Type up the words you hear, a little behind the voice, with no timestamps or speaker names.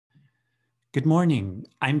Good morning.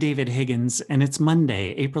 I'm David Higgins, and it's Monday,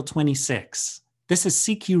 April 26th. This is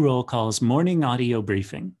CQ Roll Call's morning audio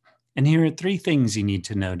briefing, and here are three things you need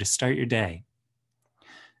to know to start your day.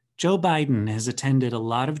 Joe Biden has attended a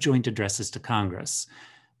lot of joint addresses to Congress,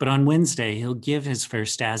 but on Wednesday, he'll give his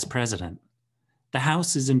first as president. The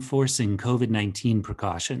House is enforcing COVID-19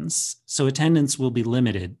 precautions, so attendance will be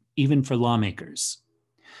limited, even for lawmakers.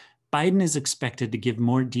 Biden is expected to give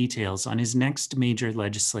more details on his next major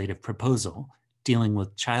legislative proposal, dealing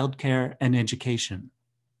with childcare and education.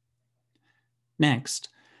 Next,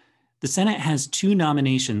 the Senate has two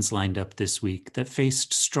nominations lined up this week that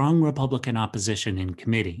faced strong Republican opposition in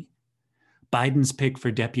committee. Biden's pick for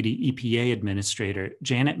Deputy EPA Administrator,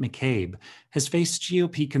 Janet McCabe, has faced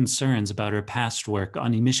GOP concerns about her past work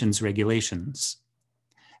on emissions regulations.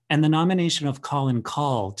 And the nomination of Colin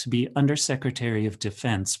Kahl to be Undersecretary of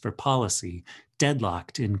Defense for Policy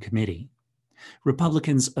deadlocked in committee.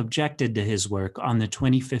 Republicans objected to his work on the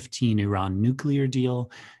 2015 Iran nuclear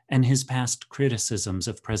deal and his past criticisms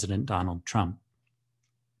of President Donald Trump.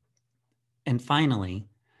 And finally,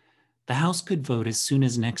 the House could vote as soon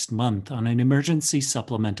as next month on an emergency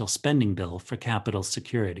supplemental spending bill for Capitol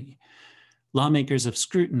security. Lawmakers have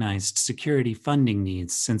scrutinized security funding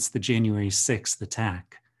needs since the January 6th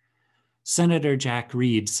attack. Senator Jack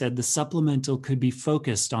Reed said the supplemental could be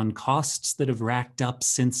focused on costs that have racked up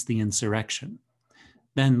since the insurrection.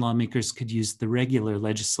 Then lawmakers could use the regular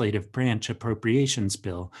legislative branch appropriations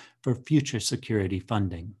bill for future security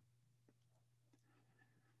funding.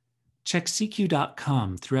 Check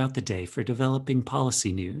CQ.com throughout the day for developing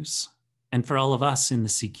policy news. And for all of us in the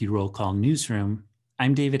CQ Roll Call newsroom,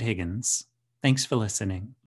 I'm David Higgins. Thanks for listening.